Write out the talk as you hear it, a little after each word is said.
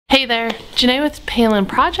Hey there, Janae with Palin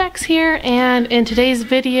Projects here, and in today's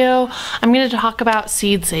video I'm going to talk about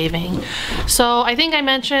seed saving. So I think I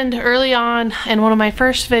mentioned early on in one of my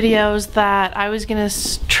first videos that I was going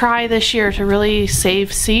to try this year to really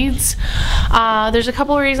save seeds. There's a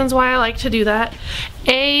couple of reasons why I like to do that.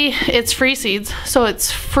 A, it's free seeds, so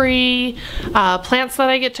it's free plants that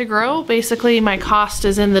I get to grow. Basically my cost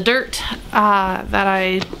is in the dirt that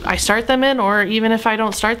I start them in, or even if I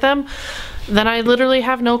don't start them, then I literally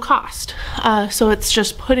have no cost. So it's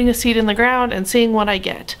just putting a seed in the ground and seeing what I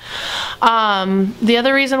get. The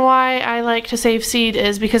other reason why I like to save seed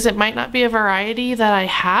is because it might not be a variety that I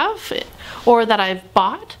have or that I've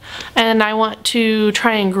bought, and I want to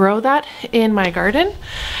try and grow that in my garden.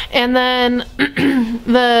 And then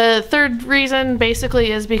the third reason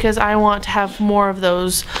basically is because I want to have more of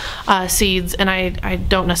those seeds, and I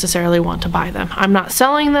don't necessarily want to buy them. I'm not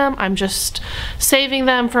selling them, I'm just saving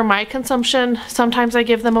them for my consumption. Sometimes I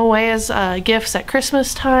give them away as gifts at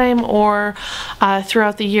Christmas time or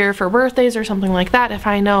throughout the year for birthdays or something like that. If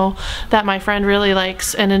I know that my friend really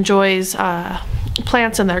likes and enjoys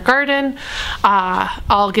plants in their garden,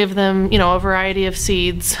 I'll give them, you know, a variety of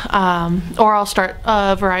seeds, or I'll start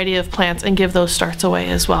a variety of plants and give those starts away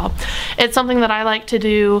as well. It's something that I like to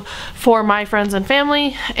do for my friends and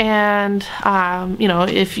family, and you know,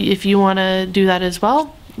 if you want to do that as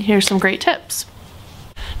well, here's some great tips.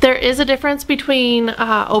 There is a difference between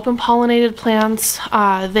open pollinated plants.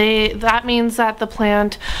 That means that the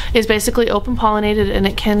plant is basically open pollinated and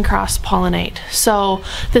it can cross pollinate. So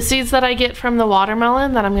the seeds that I get from the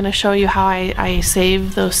watermelon, that I'm going to show you how I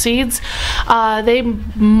save those seeds, they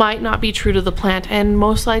might not be true to the plant, and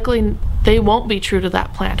most likely they won't be true to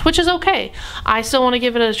that plant, which is okay. I still want to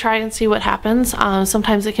give it a try and see what happens.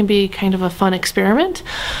 Sometimes it can be kind of a fun experiment,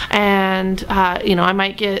 and you know, I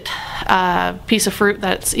might get a piece of fruit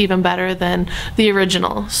that's even better than the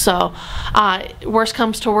original. So worst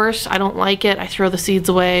comes to worst, I don't like it, I throw the seeds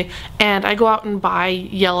away and I go out and buy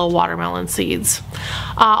yellow watermelon seeds.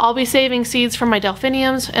 I'll be saving seeds from my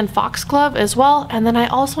delphiniums and foxglove as well, and then I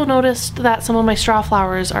also noticed that some of my straw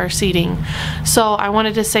flowers are seeding, so I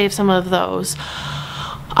wanted to save some of those.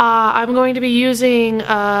 I'm going to be using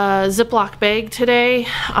a Ziploc bag today.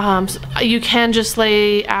 You can just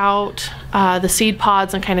lay out the seed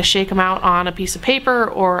pods and kind of shake them out on a piece of paper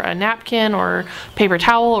or a napkin or paper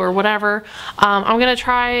towel or whatever. I'm going to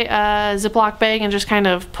try a Ziploc bag and just kind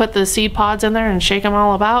of put the seed pods in there and shake them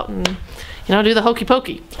all about and, you know, do the hokey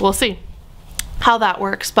pokey. We'll see how that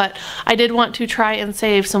works, but I did want to try and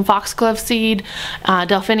save some foxglove seed,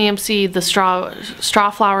 delphinium seed, the straw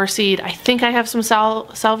flower seed. I think I have some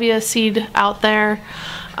salvia seed out there.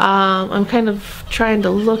 I'm kind of trying to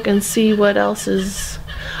look and see what else is.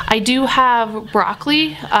 I do have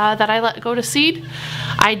broccoli that I let go to seed.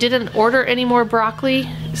 I didn't order any more broccoli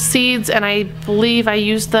seeds, and I believe I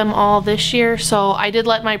used them all this year, so I did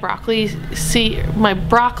let my broccoli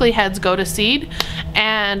heads go to seed,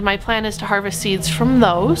 and my plan is to harvest seeds from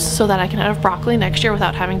those so that I can have broccoli next year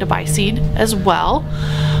without having to buy seed as well.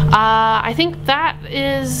 I think that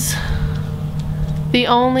is the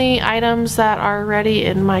only items that are ready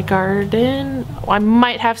in my garden. I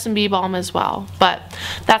might have some bee balm as well, but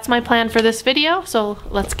that's my plan for this video, so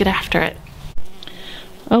let's get after it.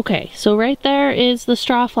 Okay, so right there is the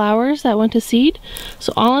straw flowers that went to seed.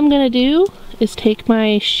 So all I'm gonna do is take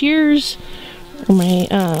my shears, or my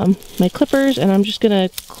clippers, and I'm just gonna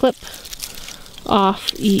clip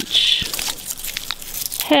off each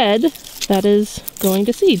head that is going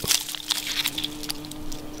to seed.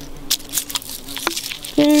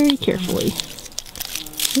 Very carefully.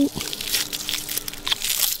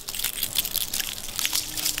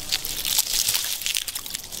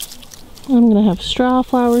 I'm gonna have straw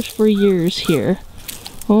flowers for years here.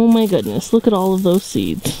 Oh my goodness, look at all of those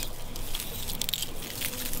seeds.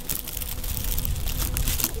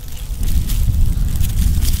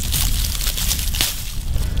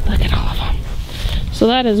 Look at all of them. So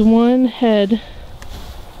that is one head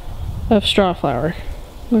of straw flower.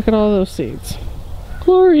 Look at all those seeds.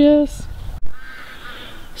 Glorious!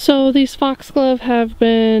 So these foxglove have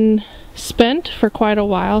been spent for quite a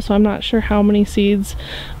while, so I'm not sure how many seeds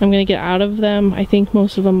I'm gonna get out of them. I think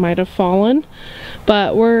most of them might have fallen,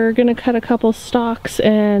 but we're gonna cut a couple stalks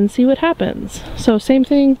and see what happens. So same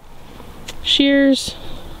thing, shears,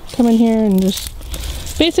 come in here and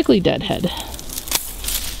just basically deadhead.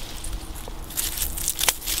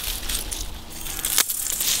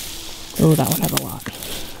 Oh, that one had a lot.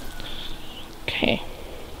 Okay,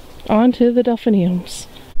 on to the delphiniums.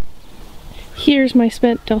 Here's my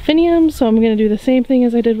spent delphinium, so I'm going to do the same thing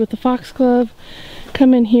as I did with the foxglove.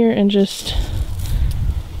 Come in here and just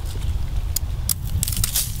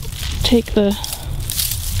take the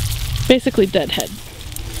basically deadhead.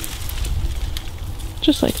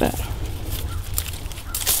 Just like that.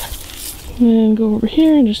 And then go over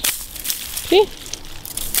here and just, see?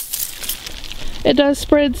 It does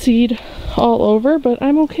spread seed all over, but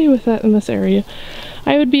I'm okay with that in this area.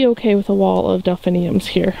 I would be okay with a wall of delphiniums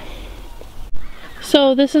here.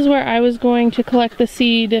 So this is where I was going to collect the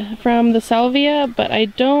seed from the salvia, but I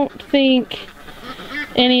don't think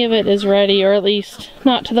any of it is ready, or at least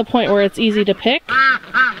not to the point where it's easy to pick.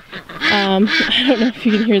 I don't know if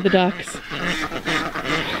you can hear the ducks.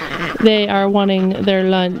 They are wanting their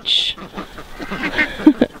lunch.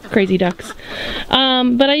 Crazy ducks.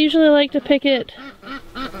 But I usually like to pick it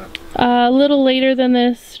a little later than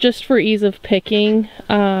this, just for ease of picking.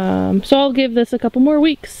 So I'll give this a couple more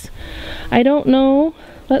weeks. I don't know.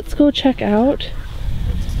 Let's go check out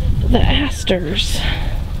the asters.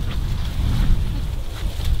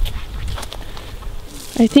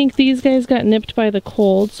 I think these guys got nipped by the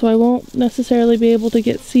cold, so I won't necessarily be able to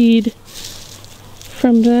get seed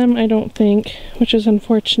from them, I don't think, which is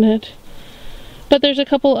unfortunate. But there's a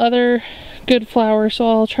couple other good flowers, so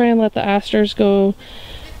I'll try and let the asters go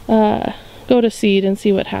to seed and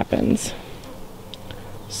see what happens.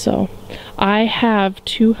 So I have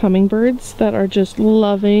 2 hummingbirds that are just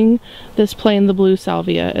loving this plain the blue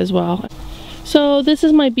salvia as well. So this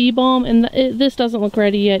is my bee balm, and this doesn't look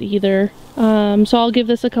ready yet either. So I'll give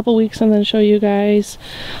this a couple weeks and then show you guys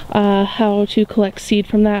how to collect seed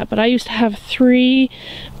from that. But I used to have 3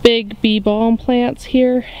 big bee balm plants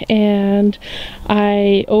here, and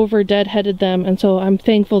I over deadheaded them, and so I'm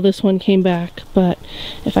thankful this one came back. But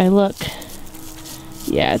if I look,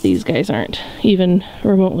 yeah, these guys aren't even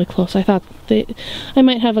remotely close. I thought I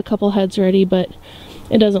might have a couple heads ready, but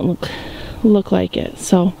it doesn't look like it.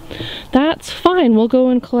 So that's fine. We'll go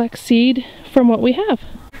and collect seed from what we have.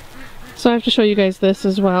 So I have to show you guys this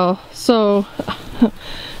as well. So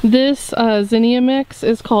this zinnia mix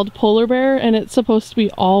is called Polar Bear, and it's supposed to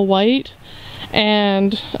be all white.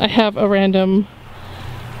 And I have a random,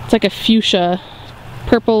 it's like a fuchsia,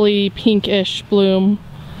 purpley pinkish bloom.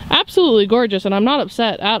 Absolutely gorgeous, and I'm not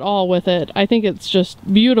upset at all with it. I think it's just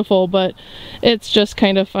beautiful, but it's just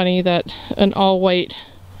kind of funny that an all white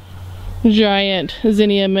giant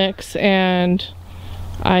zinnia mix and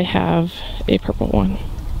I have a purple one.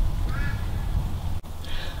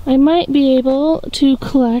 I might be able to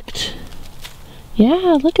collect,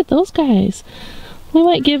 yeah, look at those guys. We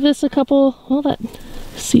might give this a couple, well, that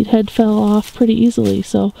seed head fell off pretty easily,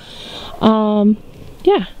 so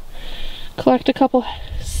yeah, collect a couple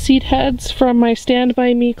seed heads from my Stand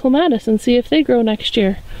By Me clematis and see if they grow next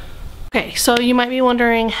year. Okay, so you might be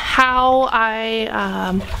wondering how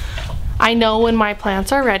I know when my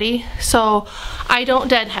plants are ready. So I don't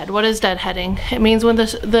deadhead. What is deadheading? It means when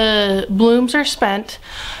the blooms are spent,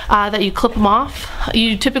 that you clip them off.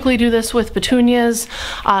 You typically do this with petunias,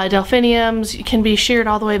 delphiniums. You can be sheared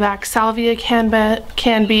all the way back. Salvia can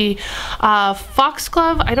be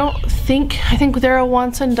foxglove. I think they're a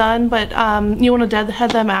once and done, but you want to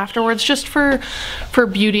deadhead them afterwards, just for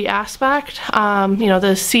beauty aspect. You know,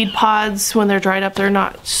 the seed pods, when they're dried up, they're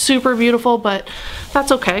not super beautiful, but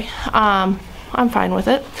that's okay. I'm fine with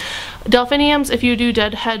it. Delphiniums, if you do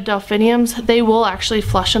deadhead delphiniums, they will actually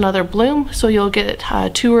flush another bloom, so you'll get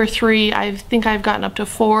 2 or 3, I think I've gotten up to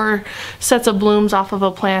 4 sets of blooms off of a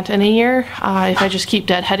plant in a year. If I just keep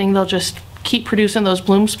deadheading, they'll just keep producing those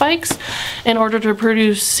bloom spikes in order to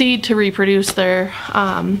produce seed to reproduce their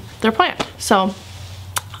plant. So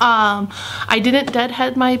I didn't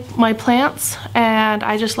deadhead my plants, and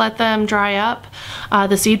I just let them dry up,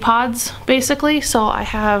 the seed pods basically. So I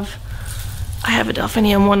have a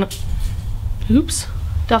delphinium one. Oops,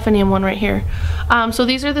 delphinium one right here. So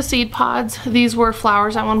these are the seed pods. These were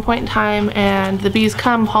flowers at one point in time, and the bees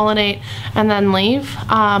come, pollinate, and then leave.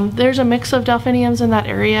 There's a mix of delphiniums in that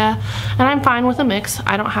area, and I'm fine with a mix.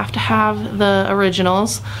 I don't have to have the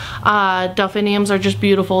originals. Delphiniums are just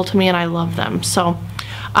beautiful to me, and I love them. So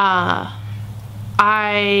I,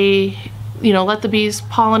 let the bees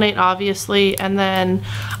pollinate, obviously, and then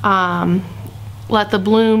let the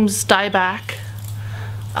blooms die back.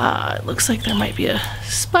 It looks like there might be a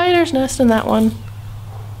spider's nest in that one.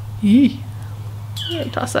 Yee. I'm gonna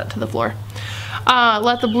toss that to the floor.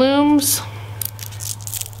 Let the blooms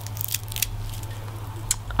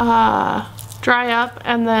dry up,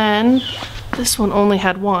 and then this one only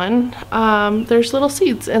had one. There's little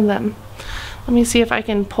seeds in them. Let me see if I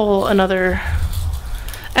can pull another.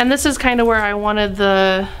 And this is kind of where I wanted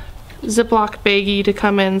the Ziploc baggie to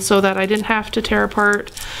come in, so that I didn't have to tear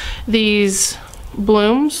apart these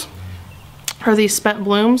blooms, or these spent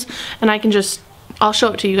blooms, and I can just I'll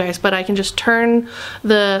show it to you guys, but I can just turn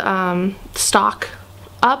the stalk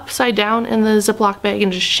upside down in the Ziploc bag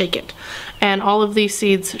and just shake it. And all of these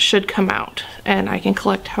seeds should come out. And I can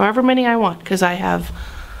collect however many I want because I have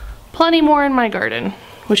plenty more in my garden,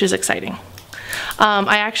 which is exciting.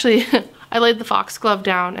 I actually, I laid the foxglove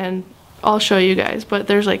down and I'll show you guys, but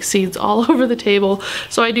there's like seeds all over the table.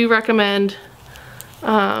 So I do recommend,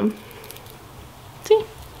 see,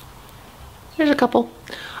 there's a couple.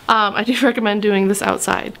 I do recommend doing this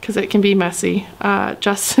outside because it can be messy.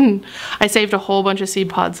 Justin, I saved a whole bunch of seed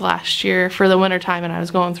pods last year for the winter time, and I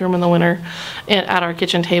was going through them in the winter at our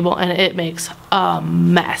kitchen table, and it makes a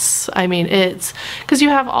mess. I mean, it's because you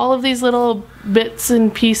have all of these little bits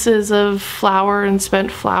and pieces of flour and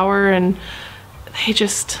spent flour, and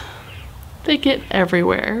they get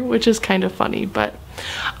everywhere, which is kind of funny, but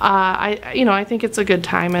I think it's a good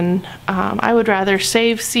time, and I would rather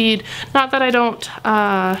save seed. Not that I don't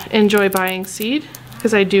enjoy buying seed,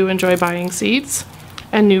 because I do enjoy buying seeds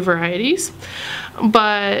and new varieties,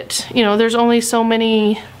 but there's only so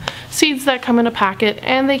many seeds that come in a packet,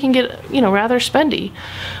 and they can get rather spendy.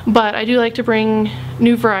 But I do like to bring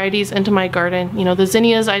new varieties into my garden. The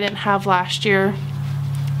zinnias I didn't have last year.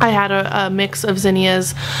 I had a mix of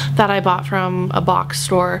zinnias that I bought from a box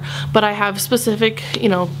store, but I have specific,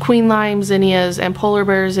 queen lime zinnias and polar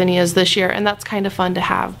bear zinnias this year, and that's kind of fun to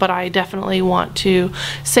have. But I definitely want to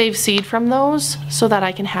save seed from those so that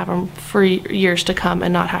I can have them for years to come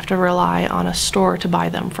and not have to rely on a store to buy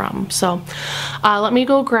them from. So let me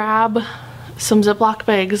go grab some Ziploc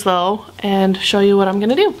bags though and show you what I'm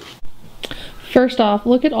gonna do. First off,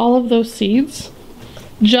 look at all of those seeds.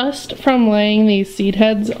 Just from laying these seed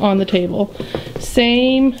heads on the table.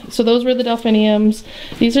 So those were the delphiniums.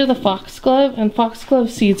 These are the foxglove, and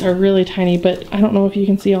foxglove seeds are really tiny, but I don't know if you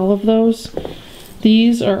can see all of those.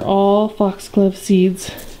 These are all foxglove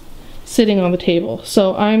seeds sitting on the table.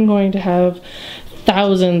 So I'm going to have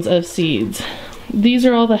thousands of seeds. These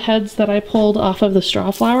are all the heads that I pulled off of the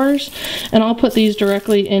straw flowers, and I'll put these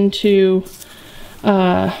directly into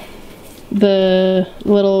the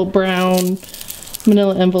little brown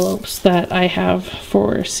manila envelopes that I have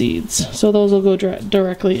for seeds. So those will go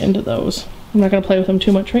directly into those. I'm not going to play with them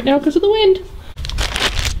too much right now because of the wind.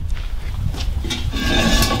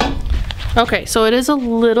 Okay, so it is a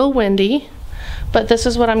little windy, but this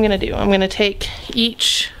is what I'm going to do. I'm going to take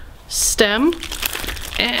each stem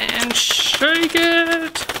and shake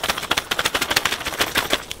it.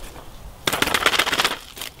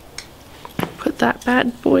 Put that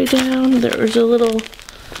bad boy down. There was a little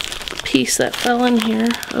piece that fell in here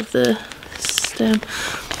of the stem,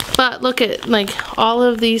 but look at, like, all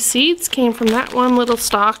of these seeds came from that one little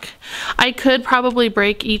stalk. I could probably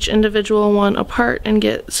break each individual one apart and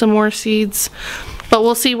get some more seeds, but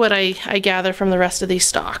we'll see what I gather from the rest of these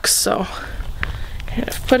stalks. So kind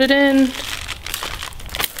of put it in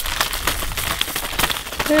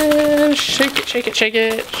and shake it, shake it, shake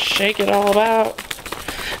it, shake it all about.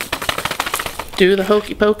 Do the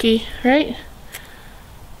hokey pokey, right?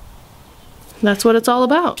 That's what it's all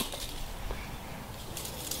about.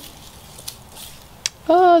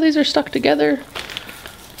 Oh, these are stuck together.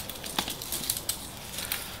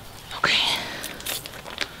 Okay.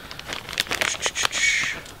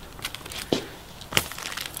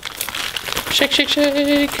 Shake, shake,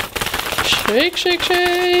 shake. Shake, shake,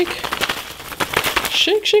 shake.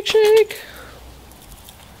 Shake, shake, shake.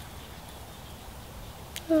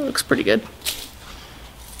 That looks pretty good.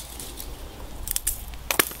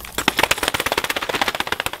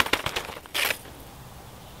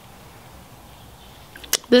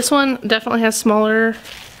 This one definitely has smaller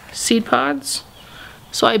seed pods,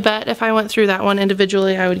 so I bet if I went through that one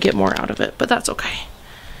individually I would get more out of it, but that's okay.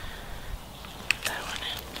 Put that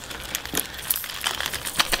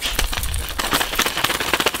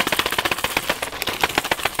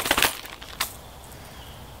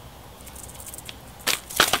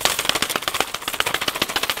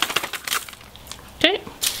one in. Okay,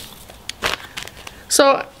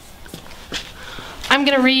 so I'm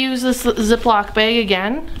going to reuse this Ziploc bag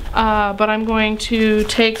again, but I'm going to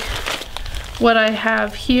take what I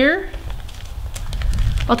have here.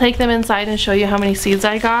 I'll take them inside and show you how many seeds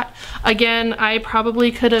I got. Again, I probably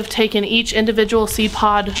could have taken each individual seed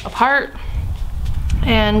pod apart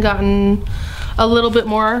and gotten a little bit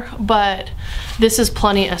more, but this is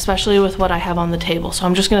plenty, especially with what I have on the table. So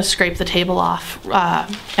I'm just going to scrape the table off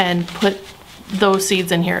and put those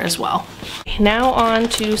seeds in here as well. Now on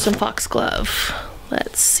to some foxglove.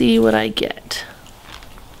 Let's see what I get.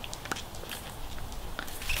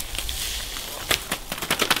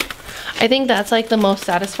 I think that's like the most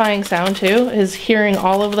satisfying sound too, is hearing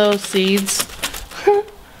all of those seeds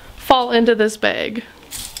fall into this bag.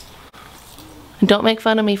 And don't make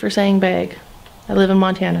fun of me for saying bag. I live in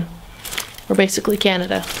Montana. We're basically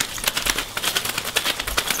Canada.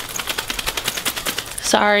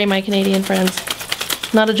 Sorry, my Canadian friends.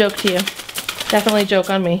 Not a joke to you. Definitely a joke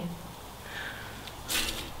on me.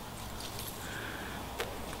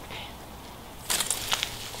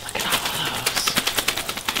 Look at all of those.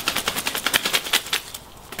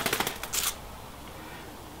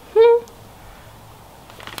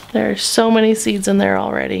 There are so many seeds in there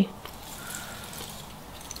already.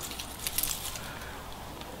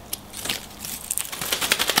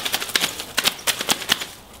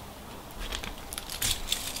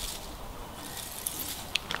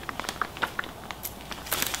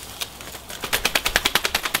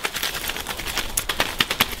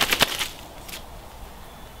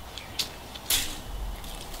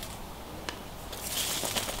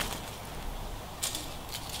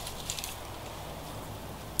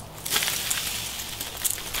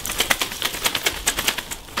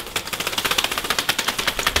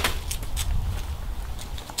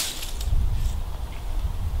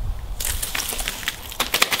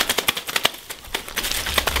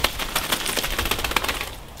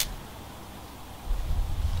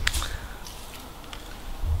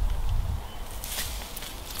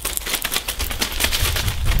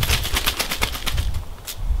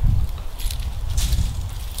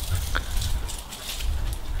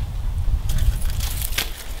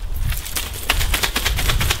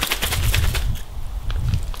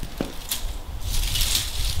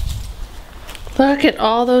 Look at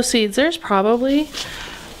all those seeds. There's probably,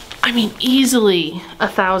 I mean, easily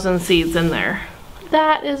 1,000 seeds in there.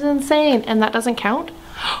 That is insane. And that doesn't count?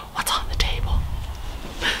 What's on the table?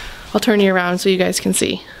 I'll turn you around so you guys can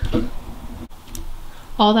see.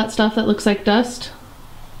 All that stuff that looks like dust,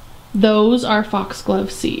 those are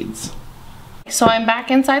foxglove seeds. So I'm back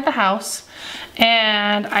inside the house,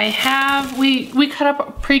 and I have, we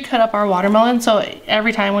pre-cut up our watermelon, so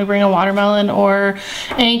every time we bring a watermelon or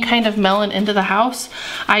any kind of melon into the house,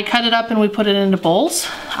 I cut it up and we put it into bowls.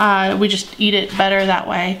 We just eat it better that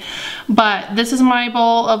way. But this is my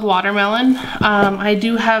bowl of watermelon. I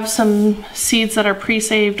do have some seeds that are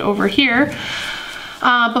pre-saved over here.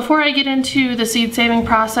 Before I get into the seed saving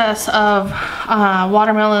process of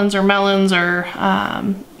watermelons or melons or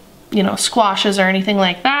you know, squashes or anything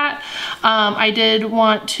like that, I did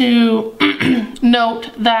want to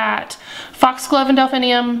note that foxglove and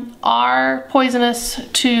delphinium are poisonous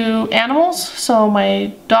to animals. So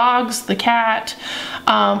my dogs, the cat,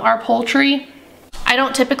 our poultry. I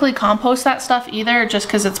don't typically compost that stuff either, just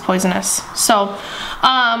because it's poisonous. So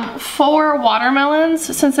for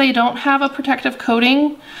watermelons, since they don't have a protective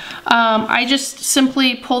coating, I just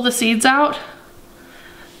simply pull the seeds out,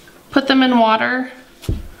 put them in water,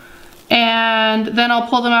 and then I'll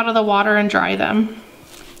pull them out of the water and dry them.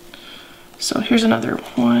 So here's another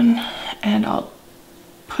one, and I'll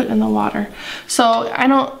put in the water. So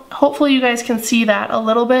hopefully you guys can see that a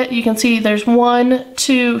little bit. You can see there's 1,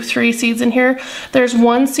 2, 3 seeds in here. There's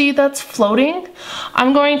one seed that's floating.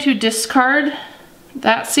 I'm going to discard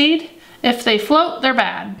that seed. If they float, they're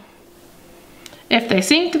bad. If they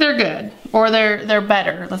sink, they're good, or they're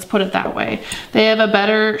better. Let's put it that way. They have a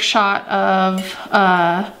better shot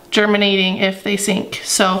of germinating if they sink.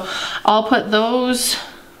 So I'll put those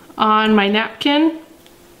on my napkin.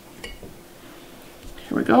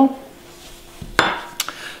 Here we go.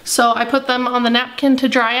 So I put them on the napkin to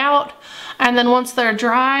dry out, and then once they're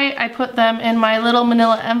dry, I put them in my little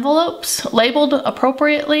manila envelopes labeled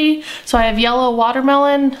appropriately. So I have yellow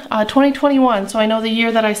watermelon 2021, so I know the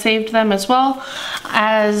year that I saved them as well.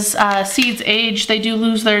 As seeds age, they do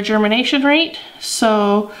lose their germination rate,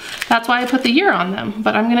 so that's why I put the year on them.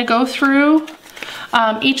 But I'm gonna go through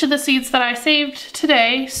each of the seeds that I saved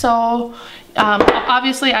today. So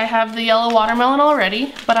obviously I have the yellow watermelon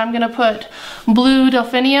already, but I'm gonna put blue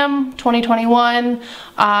delphinium 2021,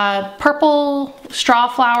 purple straw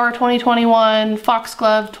flower 2021,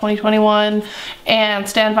 foxglove 2021, and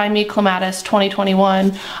Stand By Me clematis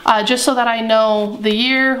 2021, just so that I know the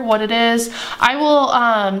year, what it is. I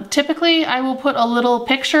will typically I will put a little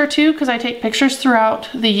picture too, because I take pictures throughout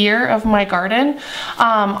the year of my garden.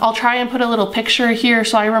 I'll try and put a little picture here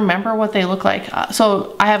so I remember what they look like.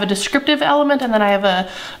 So I have a descriptive element, and then I have a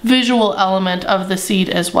visual element of the seed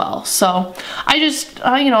as well. So I just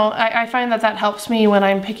you know, I find that that helps me when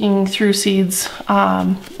I'm picking through seeds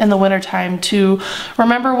in the wintertime to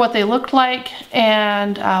remember what they looked like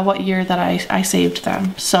and what year that I saved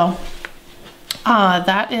them. So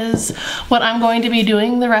That is what I'm going to be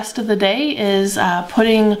doing the rest of the day, is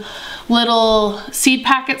putting little seed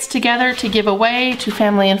packets together to give away to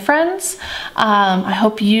family and friends. I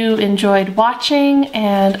hope you enjoyed watching,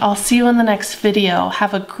 and I'll see you in the next video.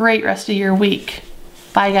 Have a great rest of your week.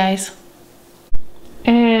 Bye guys.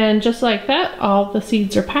 And just like that, all the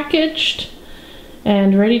seeds are packaged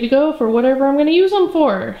and ready to go for whatever I'm going to use them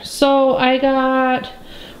for. So I got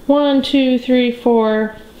 1, 2, 3,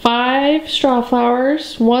 4, 5 straw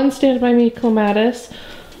flowers, 1 Stand By Me clematis,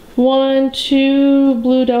 1, 2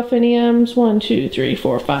 blue delphiniums, 1, 2, 3,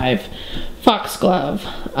 4, 5 foxglove,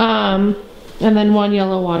 and then 1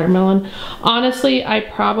 yellow watermelon. Honestly, I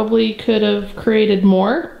probably could have created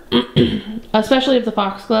more, especially of the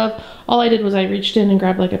foxglove. All I did was I reached in and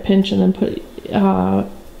grabbed like a pinch and then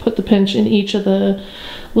put the pinch in each of the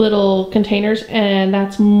little containers, and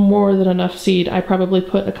that's more than enough seed. I probably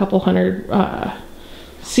put a couple hundred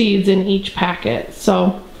seeds in each packet.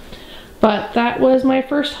 So, but that was my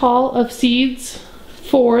first haul of seeds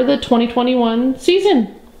for the 2021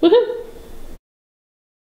 season. Woohoo!